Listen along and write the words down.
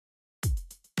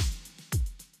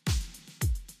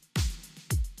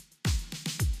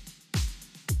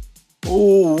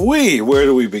Ooh-wee, where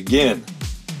do we begin?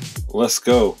 Let's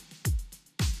go.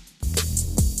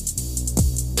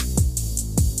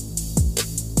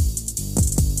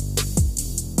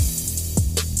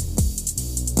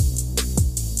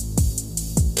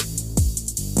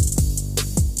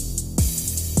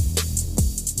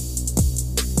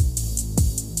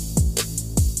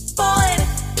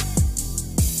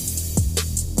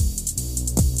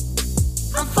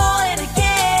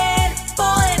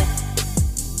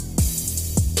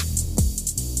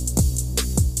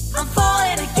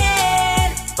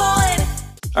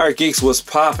 Alright geeks, what's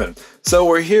poppin'? So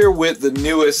we're here with the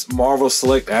newest Marvel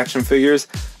Select action figures.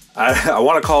 I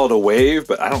want to call it a wave,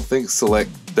 but I don't think Select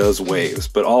does waves.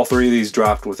 But all three of these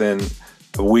dropped within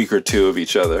a week or two of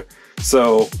each other.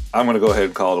 So I'm going to go ahead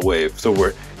and call it a wave. So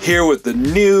we're here with the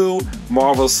new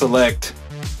Marvel Select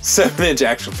 7-inch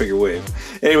action figure wave.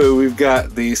 Anyway, we've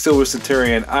got the Silver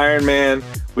Centurion Iron Man,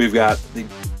 we've got the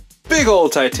big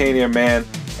old Titanium Man,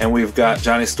 and we've got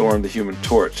Johnny Storm the Human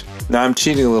Torch. Now I'm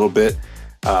cheating a little bit.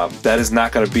 That is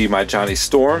not going to be my Johnny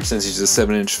Storm since he's a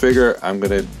 7-inch figure. I'm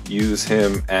going to use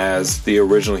him as the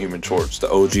original Human Torch, the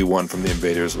OG one from the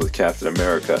Invaders with Captain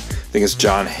America. I think it's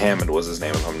Jim Hammond was his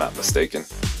name if I'm not mistaken.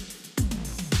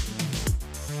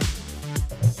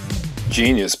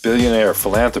 Genius, billionaire,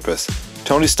 philanthropist.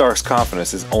 Tony Stark's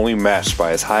confidence is only matched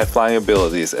by his high-flying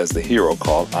abilities as the hero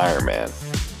called Iron Man.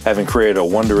 Having created a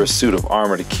wondrous suit of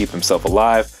armor to keep himself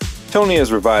alive, Tony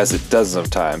has revised it dozens of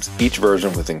times, each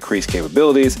version with increased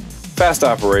capabilities, fast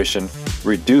operation,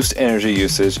 reduced energy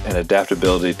usage, and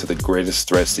adaptability to the greatest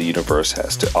threats the universe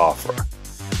has to offer.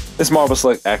 This Marvel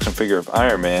Select action figure of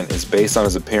Iron Man is based on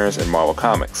his appearance in Marvel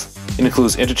Comics. It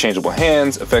includes interchangeable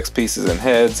hands, effects pieces, and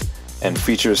heads, and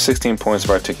features 16 points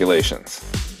of articulations.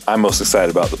 I'm most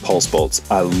excited about the pulse bolts.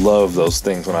 I loved those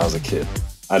things when I was a kid.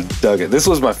 I dug it. This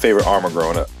was my favorite armor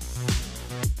growing up.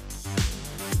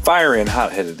 Fiery and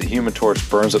hot-headed, the Human Torch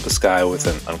burns up the sky with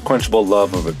an unquenchable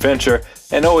love of adventure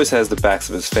and always has the backs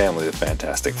of his family, the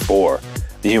Fantastic Four.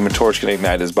 The Human Torch can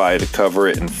ignite his body to cover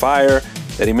it in fire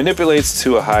that he manipulates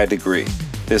to a high degree.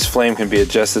 This flame can be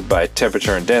adjusted by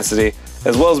temperature and density,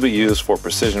 as well as be used for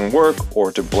precision work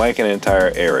or to blanket an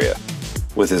entire area.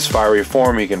 With his fiery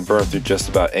form, he can burn through just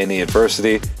about any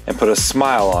adversity and put a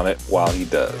smile on it while he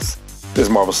does. This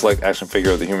Marvel Select action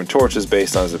figure of the Human Torch is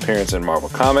based on his appearance in Marvel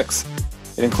Comics.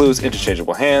 It includes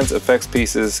interchangeable hands, effects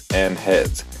pieces, and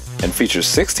heads, and features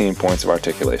 16 points of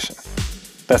articulation.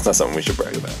 That's not something we should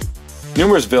brag about.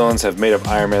 Numerous villains have made up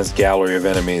Iron Man's gallery of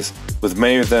enemies, with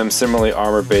many of them similarly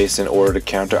armor-based in order to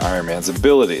counter Iron Man's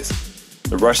abilities.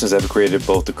 The Russians have created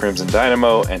both the Crimson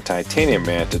Dynamo and Titanium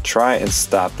Man to try and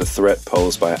stop the threat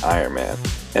posed by Iron Man,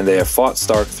 and they have fought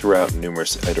Stark through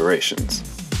numerous iterations.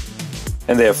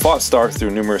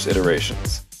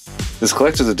 This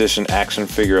collector's edition action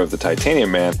figure of the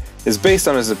Titanium Man is based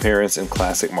on his appearance in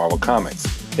classic Marvel Comics.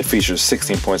 It features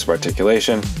 16 points of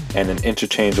articulation and an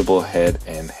interchangeable head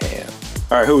and hand.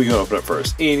 Alright, who are we going to open up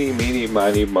first? Eeny, meeny,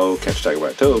 miny, mo, catch tiger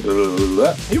by toe, blah, blah, blah,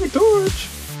 blah. Human Torch!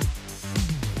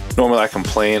 Normally I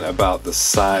complain about the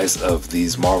size of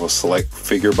these Marvel Select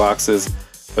figure boxes,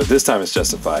 but this time it's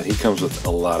justified. He comes with a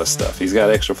lot of stuff. He's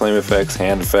got extra flame effects,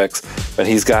 hand effects, but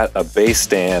he's got a base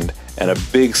stand and a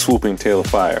big swooping tail of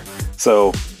fire.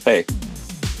 So, hey,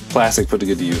 plastic put to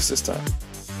good use this time.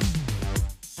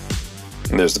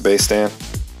 And there's the base stand.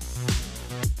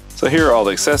 So here are all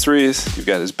the accessories. You've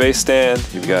got his base stand,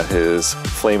 you've got his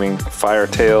flaming fire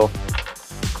tail,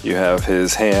 you have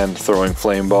his hand throwing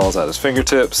flame balls at his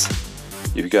fingertips,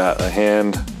 you've got a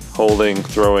hand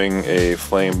throwing a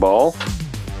flame ball.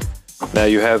 Now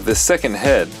you have this second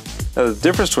head. Now the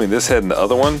difference between this head and the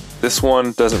other one, this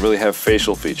one doesn't really have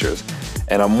facial features.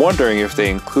 And I'm wondering if they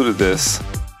included this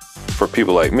for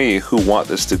people like me who want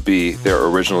this to be their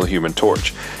original Human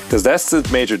Torch. Because that's the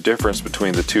major difference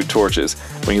between the two torches.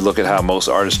 When you look at how most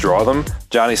artists draw them,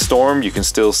 Johnny Storm, you can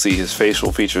still see his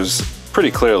facial features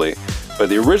pretty clearly. But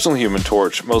the original Human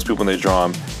Torch, most people when they draw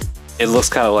him, it looks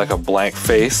kind of like a blank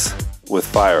face with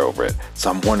fire over it. So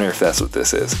I'm wondering if that's what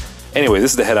this is. Anyway,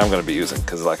 this is the head I'm going to be using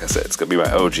because like I said, it's going to be my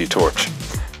OG torch.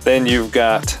 Then you've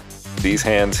got these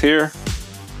hands here.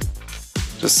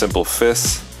 Just simple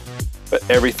fists, but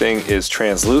everything is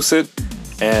translucent,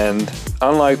 and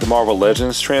unlike the Marvel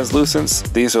Legends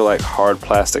translucents, these are like hard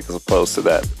plastic as opposed to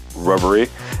that rubbery.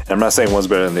 And I'm not saying one's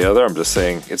better than the other, I'm just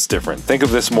saying it's different. Think of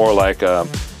this more like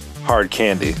hard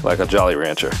candy, like a Jolly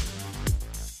Rancher.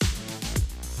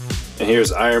 And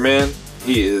here's Iron Man.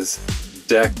 He is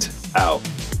decked out.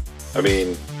 I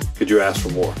mean, could you ask for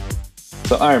more?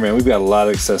 So Iron Man, we've got a lot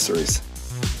of accessories.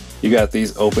 You got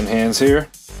these open hands here.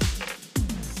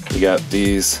 You got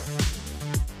these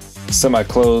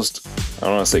semi-closed I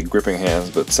don't want to say gripping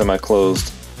hands, but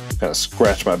semi-closed, kind of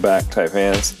scratch my back type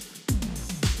hands.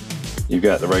 You've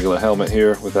got the regular helmet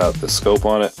here without the scope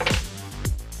on it.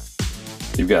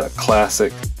 You've got a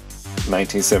classic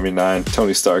 1979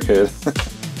 Tony Stark head.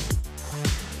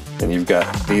 And you've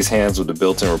got these hands with the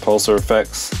built-in repulsor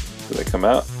effects. Do they come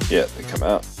out? Yeah, they come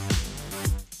out.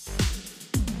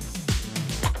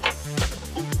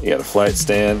 You got a flight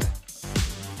stand.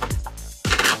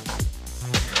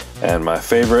 And my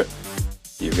favorite,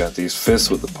 you've got these fists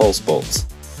with the pulse bolts.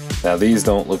 Now these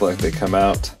don't look like they come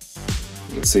out.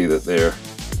 You can see that they're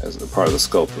as a part of the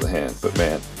sculpt of the hand, but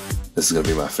man, this is gonna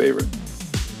be my favorite.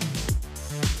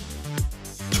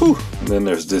 Whew. And then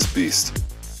there's this beast.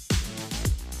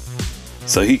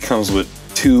 So he comes with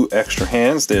 2 extra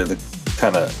hands. They're the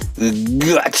kind of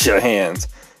gotcha hands,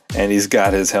 and he's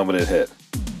got his helmeted head.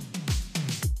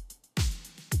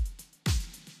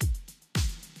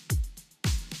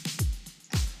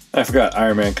 I forgot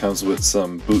Iron Man comes with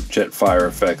some boot jet fire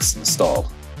effects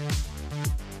installed.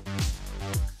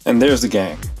 And there's the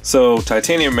gang. So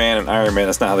Titanium Man and Iron Man,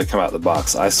 that's not how they come out of the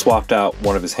box. I swapped out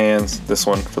one of his hands, this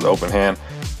one for the open hand,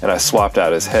 and I swapped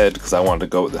out his head because I wanted to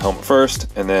go with the helmet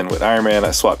first. And then with Iron Man,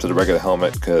 I swapped to the regular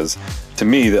helmet because to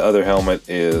me, the other helmet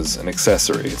is an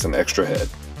accessory. It's an extra head.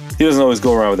 He doesn't always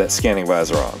go around with that scanning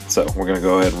visor on. So we're gonna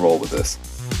go ahead and roll with this.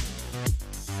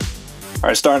 All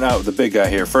right, starting out with the big guy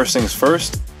here. First things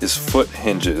first, his foot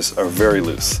hinges are very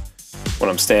loose.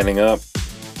 When I'm standing up,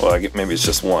 well, maybe it's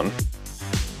just one.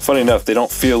 Funny enough, they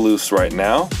don't feel loose right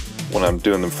now when I'm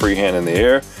doing them freehand in the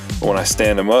air, but when I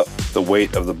stand them up, the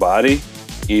weight of the body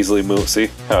easily moves. See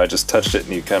how I just touched it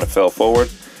and he kind of fell forward?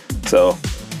 So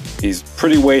he's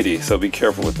pretty weighty, so be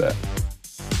careful with that.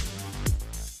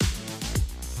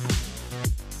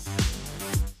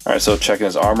 All right, so checking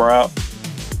his armor out.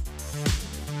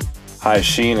 High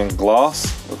sheen and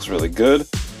gloss, looks really good.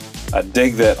 I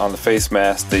dig that on the face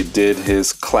mask they did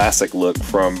his classic look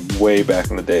from way back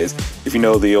in the days. If you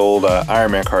know the old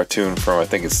Iron Man cartoon from, I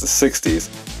think it's the 60s,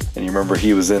 and you remember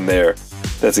he was in there,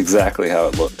 that's exactly how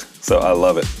it looked. So I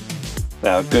love it.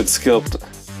 Now good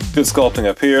sculpting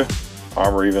up here.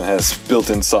 Armor even has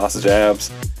built-in sausage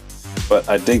abs, but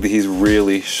I dig that he's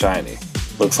really shiny.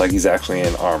 Looks like he's actually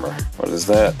in armor. What is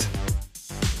that?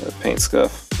 A paint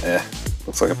scuff?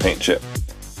 Looks like a paint chip.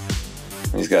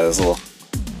 And he's got his little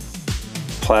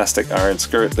plastic iron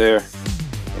skirt there.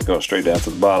 And going straight down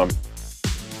to the bottom.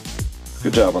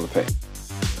 Good job on the paint.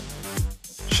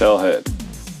 Shell head.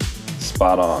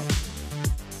 Spot on.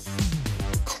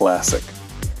 Classic.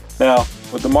 Now,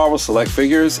 with the Marvel Select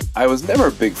figures, I was never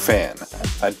a big fan.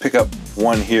 I'd pick up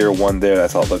one here, one there that I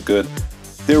thought looked good.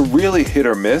 They're really hit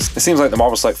or miss. It seems like the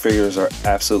Marvel Select figures are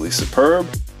absolutely superb,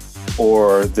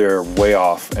 or they're way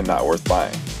off and not worth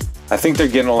buying. I think they're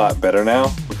getting a lot better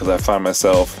now because I find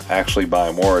myself actually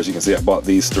buying more. As you can see, I bought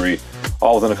these 3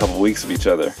 all within a couple of weeks of each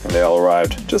other, and they all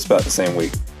arrived just about the same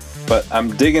week. But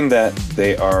I'm digging that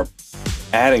they are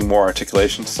adding more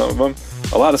articulation to some of them.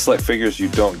 A lot of Select figures, you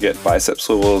don't get bicep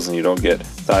swivels and you don't get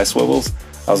thigh swivels.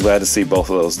 I was glad to see both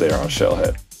of those there on shell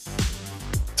head.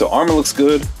 So armor looks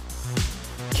good.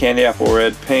 Candy apple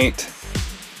red paint.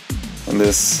 And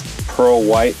this pearl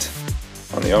white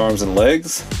on the arms and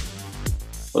legs.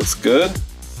 Looks good.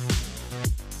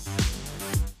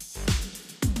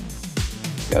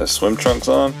 Got his swim trunks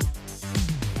on.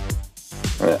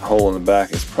 And that hole in the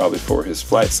back is probably for his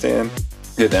flight stand.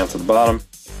 Get down to the bottom.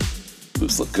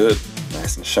 Boots look good.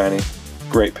 Nice and shiny.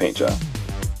 Great paint job.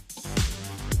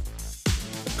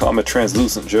 Call him a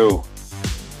translucent Joe.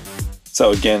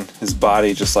 So again, his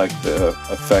body, just like the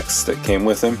effects that came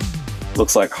with him,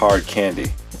 looks like hard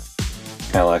candy.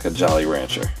 Kind of like a Jolly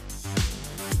Rancher.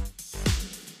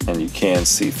 And you can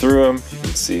see through him. You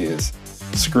can see his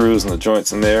screws and the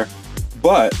joints in there.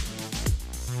 But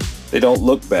they don't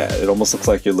look bad. It almost looks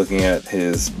like you're looking at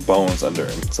his bones under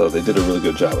him. So they did a really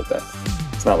good job with that.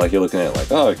 It's not like you're looking at it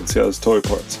like, oh, I can see all his toy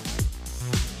parts.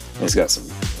 And he's got some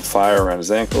fire around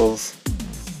his ankles.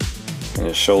 And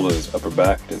his shoulder, his upper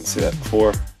back. Didn't see that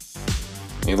before.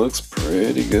 He looks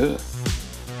pretty good.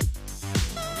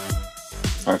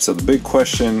 Alright, so the big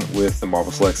question with the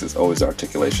Marvel Selects is always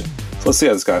articulation. So let's see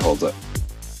how this guy holds up.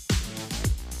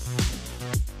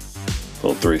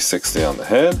 Little 360 on the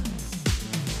head.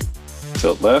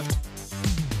 Tilt left.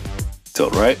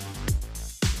 Tilt right.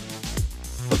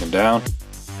 Looking down.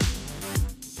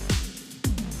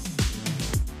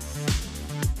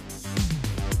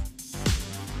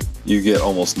 You get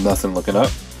almost nothing looking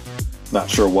up. Not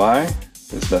sure why.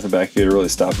 There's nothing back here to really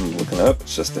stop him looking up.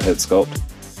 It's just the head sculpt.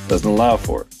 Doesn't allow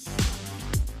for it.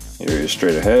 Here you're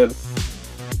straight ahead.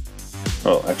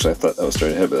 Oh, actually I thought that was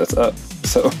straight ahead, but that's up.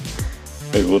 So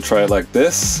Maybe we'll try it like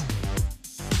this.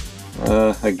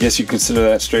 I guess you consider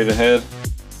that straight ahead,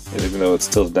 even though it's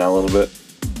tilted down a little bit.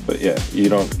 But yeah, you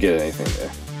don't get anything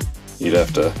there. You'd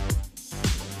have to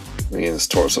lean his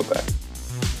torso back.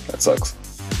 That sucks.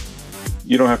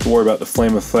 You don't have to worry about the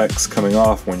flame effects coming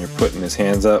off when you're putting his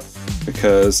hands up,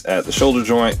 because at the shoulder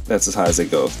joint, that's as high as they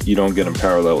go. You don't get them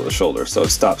parallel with the shoulder, so it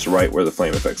stops right where the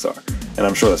flame effects are. And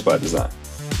I'm sure that's by design.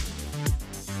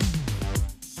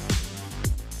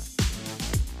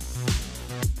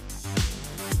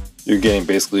 You're getting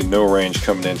basically no range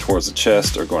coming in towards the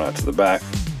chest or going out to the back.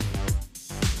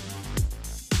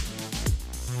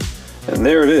 And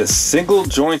there it is, single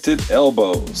jointed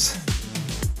elbows.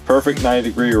 Perfect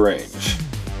 90-degree range.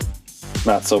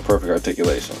 Not so perfect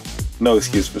articulation. No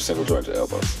excuse for single jointed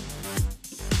elbows.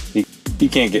 He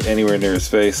can't get anywhere near his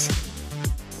face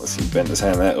unless you bend his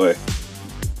hand that way.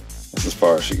 That's as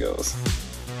far as she goes.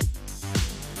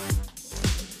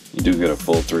 You do get a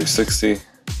full 360.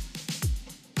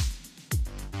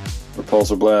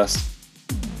 Repulsor blast.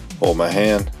 Hold my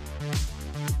hand.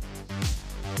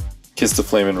 Kiss the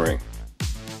flaming ring.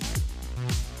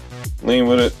 Lean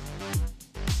with it.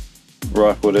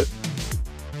 Rock with it.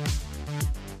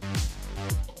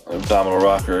 Abdominal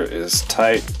rocker is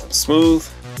tight and smooth.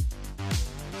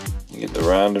 You get the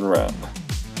round and round.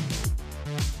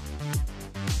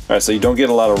 Alright, so you don't get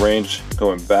a lot of range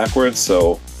going backwards,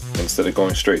 so instead of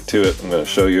going straight to it, I'm going to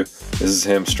show you. This is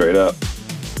him straight up.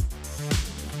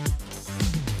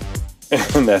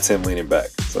 And that's him leaning back.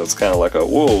 So it's kind of like a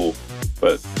whoa,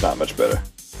 but not much better.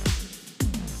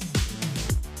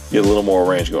 Get a little more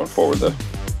range going forward though.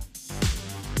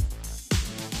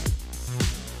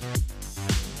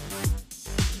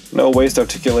 No waist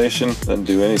articulation, doesn't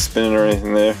do any spinning or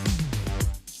anything there.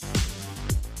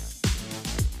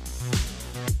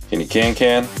 Can you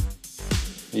can?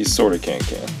 He sort of can.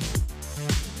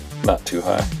 Not too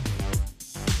high.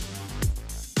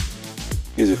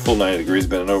 Gives you full 90 degrees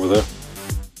bending over though.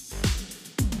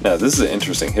 Now this is an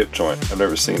interesting hip joint. I've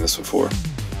never seen this before.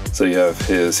 So you have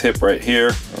his hip right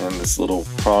here, and this little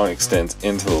prong extends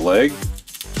into the leg,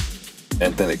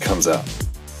 and then it comes out.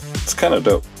 It's kind of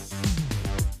dope.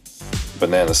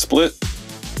 Banana split.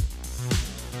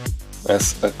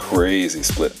 That's a crazy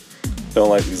split. Don't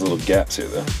like these little gaps here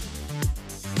though.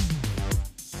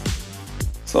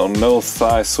 So no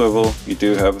thigh swivel. You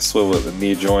do have a swivel at the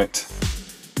knee joint.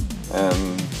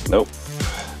 And nope,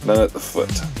 none at the foot.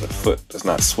 The foot does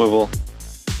not swivel.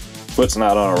 Foot's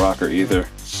not on a rocker either.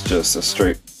 It's just a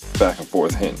straight back and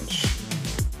forth hinge.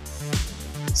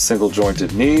 Single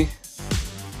jointed knee.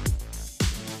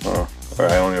 Or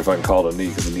I don't know if I can call it a knee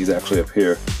because the knee's actually up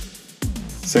here.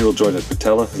 Single jointed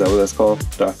patella, is that what that's called?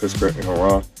 Doctors, correct me if I'm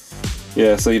wrong.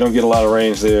 Yeah, so you don't get a lot of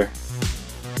range there.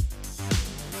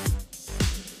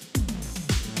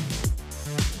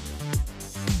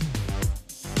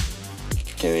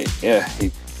 Can he? Yeah,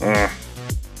 he.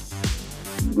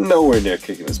 Nowhere near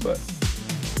kicking his butt.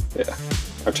 Yeah,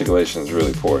 articulation is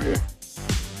really poor here.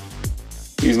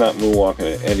 He's not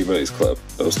moonwalking at anybody's club.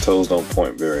 Those toes don't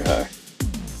point very high.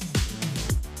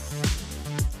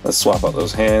 Let's swap out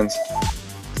those hands.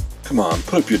 Come on,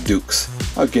 put up your dukes.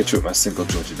 I'll get you with my single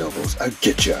jointed elbows. I'll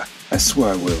get ya. I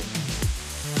swear I will.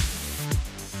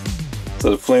 So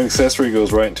the flame accessory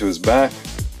goes right into his back.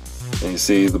 And you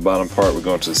see the bottom part would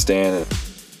go into the stand.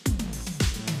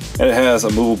 And it has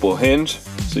a movable hinge,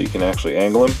 so you can actually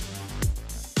angle him.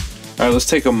 Alright, let's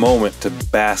take a moment to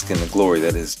bask in the glory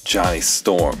that is Johnny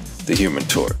Storm, the Human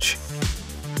Torch.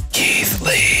 Keith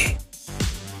Lee.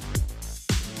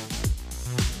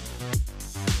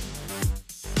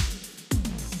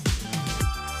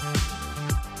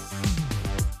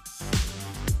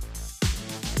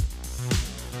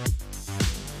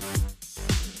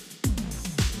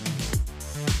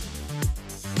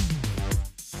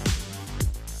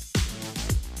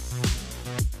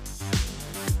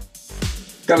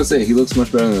 Gotta say, he looks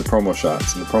much better than the promo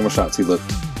shots. In the promo shots, he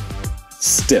looked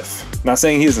stiff. Not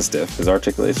saying he isn't stiff. His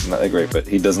articulation is not that great, but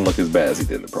he doesn't look as bad as he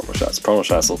did in the promo shots. Promo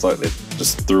shots looks like they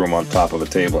just threw him on top of a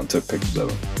table and took pictures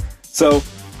of him. So,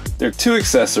 there are two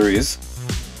accessories.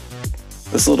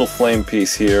 This little flame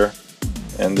piece here,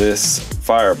 and this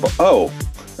fireball. Oh,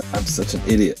 I'm such an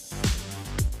idiot.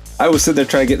 I was sitting there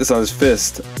trying to get this on his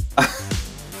fist.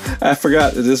 I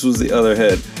forgot that this was the other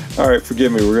head. Alright,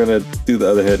 forgive me, we're gonna do the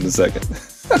other head in a second.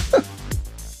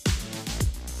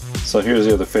 So here's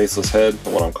the other faceless head,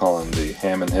 what I'm calling the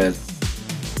Hammond head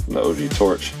from the OG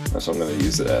Torch. That's what I'm going to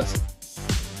use it as.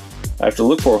 I have to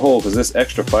look for a hole because this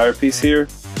extra fire piece here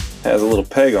has a little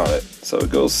peg on it, so it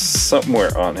goes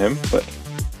somewhere on him, but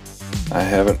I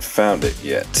haven't found it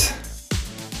yet.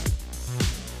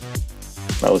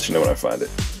 I'll let you know when I find it.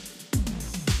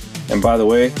 And by the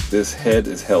way, this head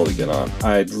is hell to get on.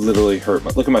 I literally hurt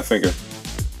look at my finger.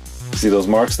 See those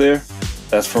marks there?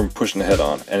 That's from pushing the head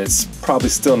on, and it's probably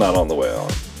still not on the way on.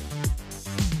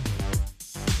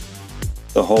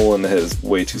 The hole in the head is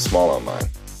way too small on mine.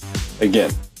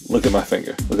 Again, look at my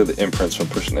finger. Look at the imprints from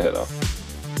pushing the head on.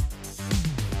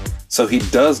 So he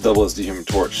does double as the Human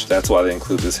Torch. That's why they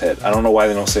include this head. I don't know why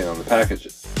they don't say it on the package.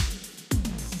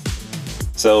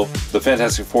 So the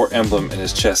Fantastic Four emblem in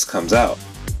his chest comes out,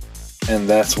 and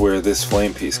that's where this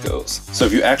flame piece goes. So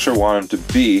if you actually want him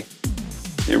to be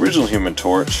the original Human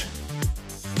Torch,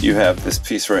 you have this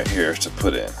piece right here to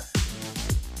put in.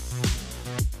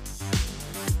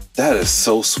 That is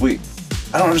so sweet.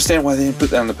 I don't understand why they didn't put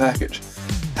that in the package.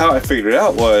 How I figured it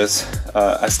out was,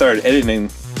 I started editing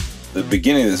the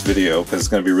beginning of this video because it's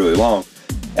going to be really long,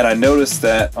 and I noticed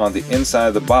that on the inside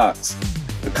of the box,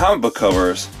 the comic book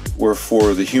covers were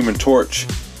for the Human Torch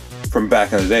from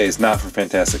back in the days, not for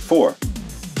Fantastic Four.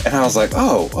 And I was like,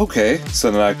 oh, okay. So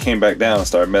then I came back down and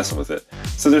started messing with it.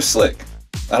 So they're slick.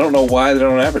 I don't know why they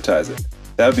don't advertise it.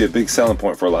 That would be a big selling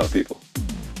point for a lot of people.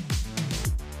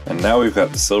 And now we've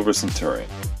got the Silver Centurion.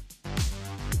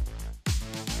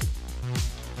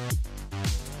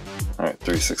 Alright,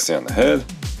 360 on the head.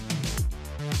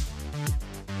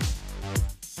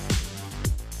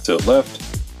 Tilt left.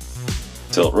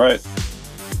 Tilt right.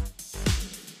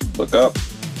 Look up.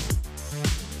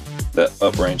 That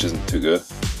up range isn't too good.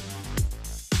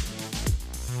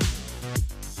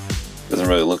 Doesn't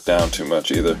really look down too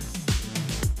much either.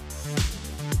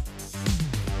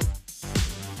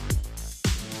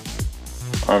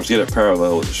 Arms get it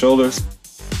parallel with the shoulders.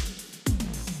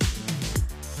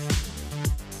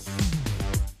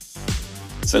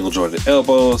 Single jointed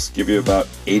elbows give you about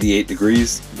 88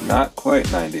 degrees, not quite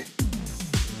 90.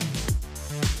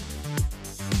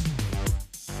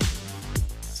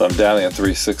 So I'm downing at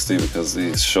 360 because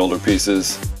these shoulder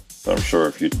pieces, but I'm sure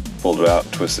if you pulled it out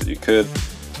and twisted you could.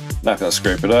 Not going to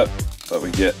scrape it up, but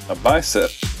we get a bicep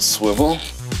swivel,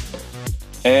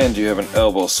 and you have an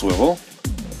elbow swivel,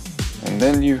 and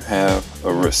then you have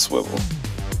a wrist swivel.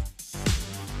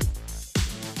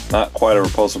 Not quite a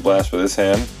repulsive blast for this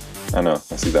hand. I know,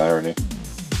 I see the irony.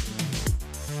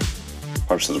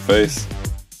 Punch to the face,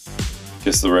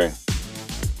 kiss the ring.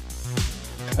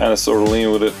 Kind of sort of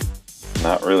lean with it,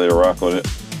 not really a rock with it.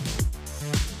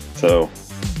 So,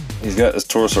 he's got his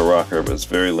torso rocker, but it's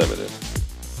very limited.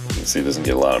 You can see he doesn't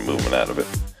get a lot of movement out of it.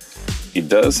 He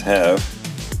does have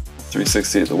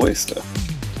 360 at the waist though.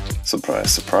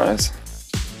 Surprise, surprise.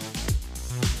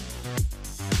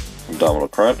 Abdominal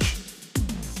crunch.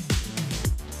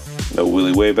 No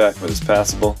wheelie way back, but it's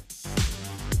passable.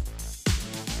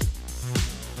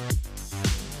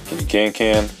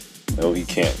 Can. No, he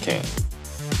can't.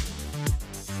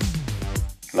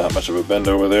 Not much of a bend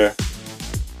over there.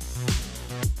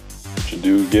 But you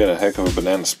do get a heck of a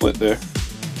banana split there.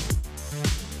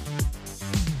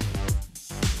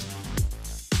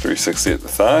 360 at the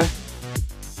thigh.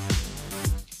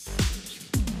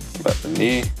 About the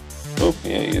knee. Oh,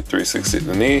 yeah, you get 360 at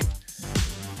the knee.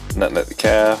 Nothing at the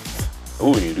calf.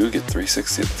 Oh, you do get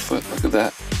 360 at the foot. Look at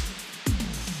that.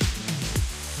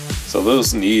 So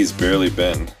those knees barely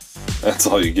bend. That's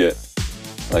all you get.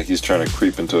 Like he's trying to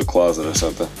creep into a closet or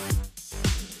something.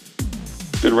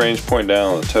 Good range point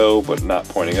down on the toe, but not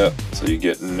pointing up, so you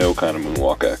get no kind of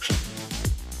moonwalk action.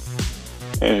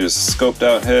 And just scoped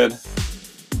out head.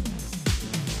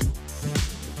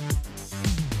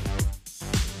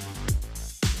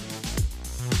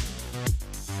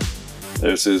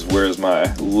 There's his "Where's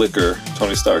My Liquor"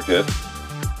 Tony Stark head.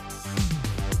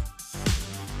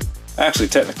 Actually,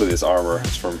 technically this armor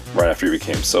is from right after he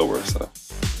became sober, so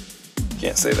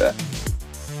can't say that.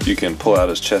 You can pull out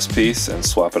his chest piece and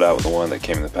swap it out with the one that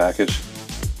came in the package.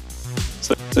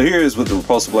 So here is with the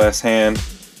repulsive blast hand,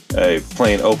 a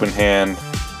plain open hand,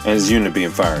 and his unit beam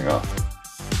firing off.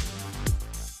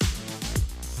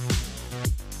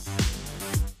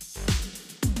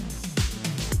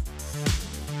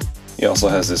 He also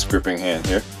has this gripping hand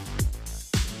here.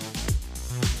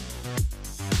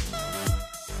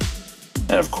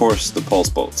 And of course, the pulse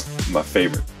bolts, my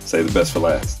favorite. Say the best for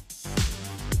last.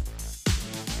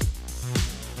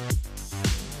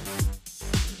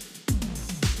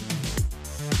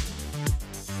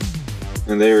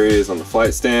 And there he is on the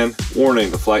flight stand.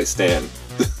 Warning, the flight stand.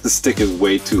 The stick is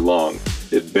way too long.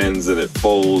 It bends and it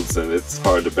folds and it's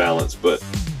hard to balance, but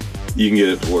you can get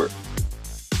it to work.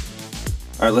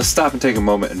 Alright, let's stop and take a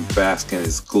moment and bask in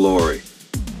his glory.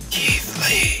 Keith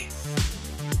Lee.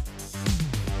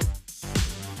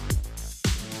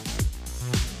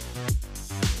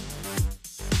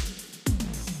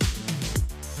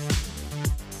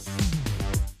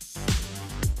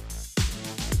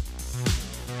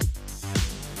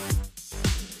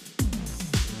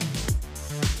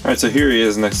 Alright, so here he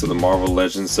is next to the Marvel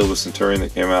Legend Silver Centurion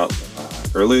that came out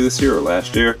early this year or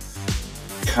last year.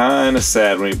 Kinda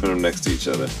sad when you put them next to each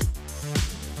other.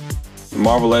 The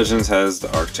Marvel Legends has the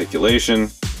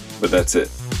articulation, but that's it.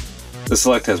 The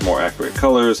Select has more accurate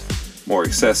colors, more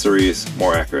accessories,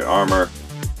 more accurate armor,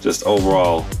 just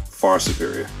overall far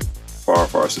superior. Far,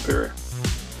 far superior.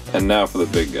 And now for the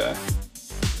big guy.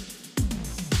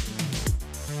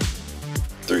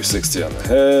 360 on the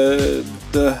head.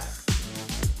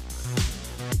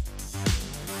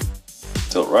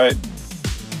 Tilt right.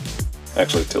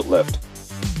 Actually, tilt left.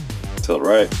 Tilt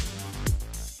right.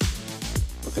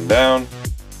 Looking down.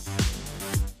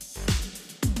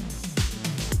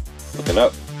 Looking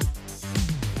up.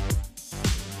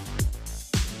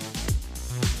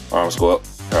 Arms go up,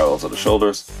 parallel to the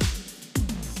shoulders.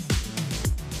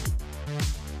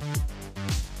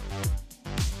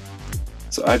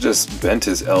 So I just bent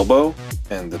his elbow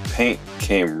and the paint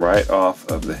came right off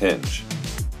of the hinge.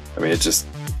 I mean, it just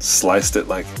sliced it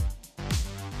like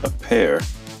a pear.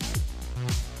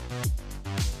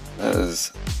 That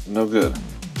is no good.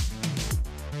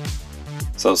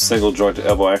 So single jointed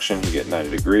elbow action, you get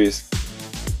 90 degrees.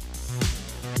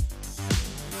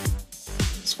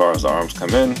 As far as the arms come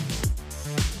in,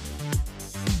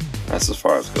 that's as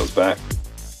far as it goes back.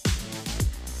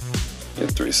 Get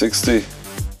 360.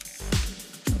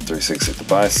 360 at the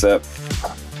bicep.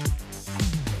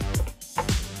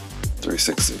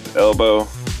 360 at the elbow.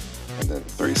 And then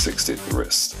 360 at the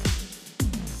wrist.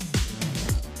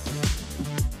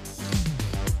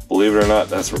 Believe it or not,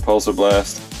 that's repulsor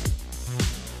blast.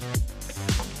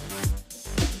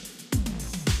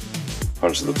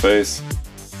 Punch to the face.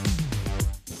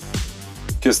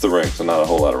 Kiss the ring, so not a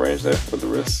whole lot of range there with the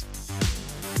wrist.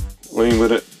 Lean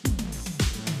with it.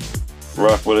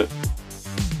 Rock with it.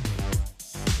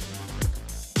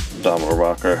 Abdominal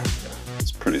rocker.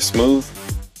 It's pretty smooth.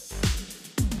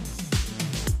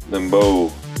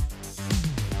 Limbo.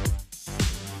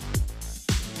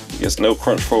 Gets no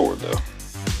crunch forward though.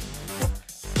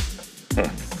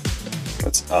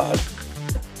 That's odd.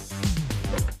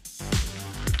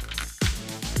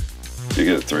 You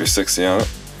get a 360 on it.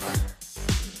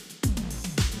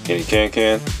 Can he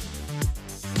can?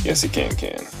 Yes, he can.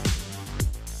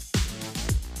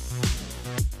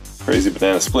 Crazy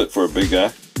banana split for a big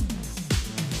guy.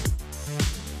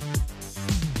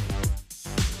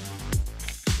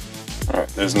 Alright,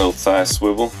 there's no thigh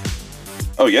swivel.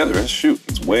 Oh yeah, there is. Shoot,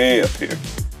 it's way up here.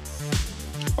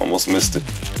 Almost missed it.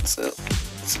 So,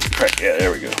 right, yeah, there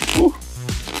we go. Woo.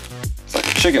 It's like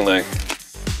a chicken leg.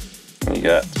 And you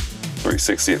got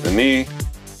 360 at the knee,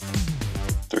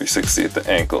 360 at the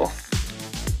ankle.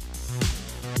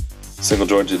 Single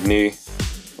jointed knee,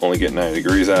 only get 90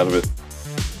 degrees out of it.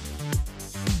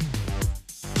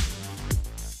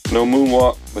 No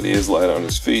moonwalk, but he is light on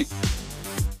his feet.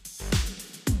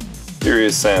 Here he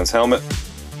is sans helmet.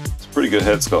 It's a pretty good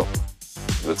head sculpt.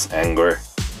 It's angry.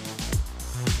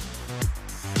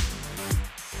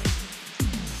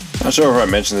 Not sure if I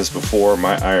mentioned this before,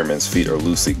 my Iron Man's feet are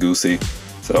loosey-goosey,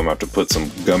 so I'm gonna have to put some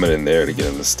gummit in there to get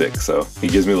him to stick, so he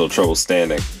gives me a little trouble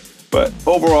standing. But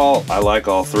overall, I like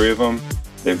all three of them.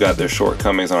 They've got their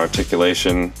shortcomings on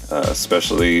articulation,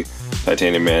 especially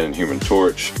Titanium Man and Human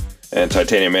Torch. And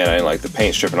Titanium Man, I didn't like the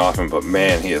paint stripping off him, but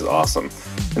man, he is awesome.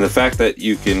 And the fact that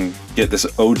you can get this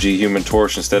OG Human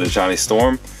Torch instead of Johnny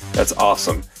Storm, that's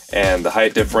awesome. And the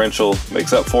height differential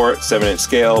makes up for it, 7-inch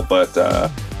scale, but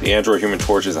the Android Human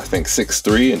Torch is I think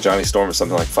 6'3", and Johnny Storm is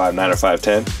something like 5'9" or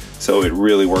 5'10", so it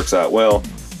really works out well.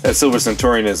 That Silver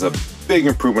Centurion is a big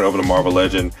improvement over the Marvel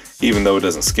Legend, even though it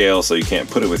doesn't scale, so you can't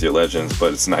put it with your Legends,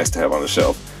 but it's nice to have on the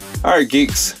shelf. Alright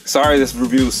geeks, sorry this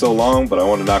review was so long, but I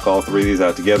want to knock all three of these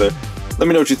out together. Let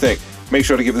me know what you think. Make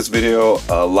sure to give this video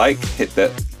a like, hit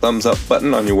that thumbs up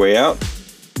button on your way out,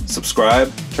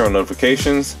 subscribe, turn on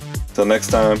notifications. Till next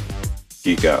time,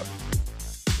 geek out.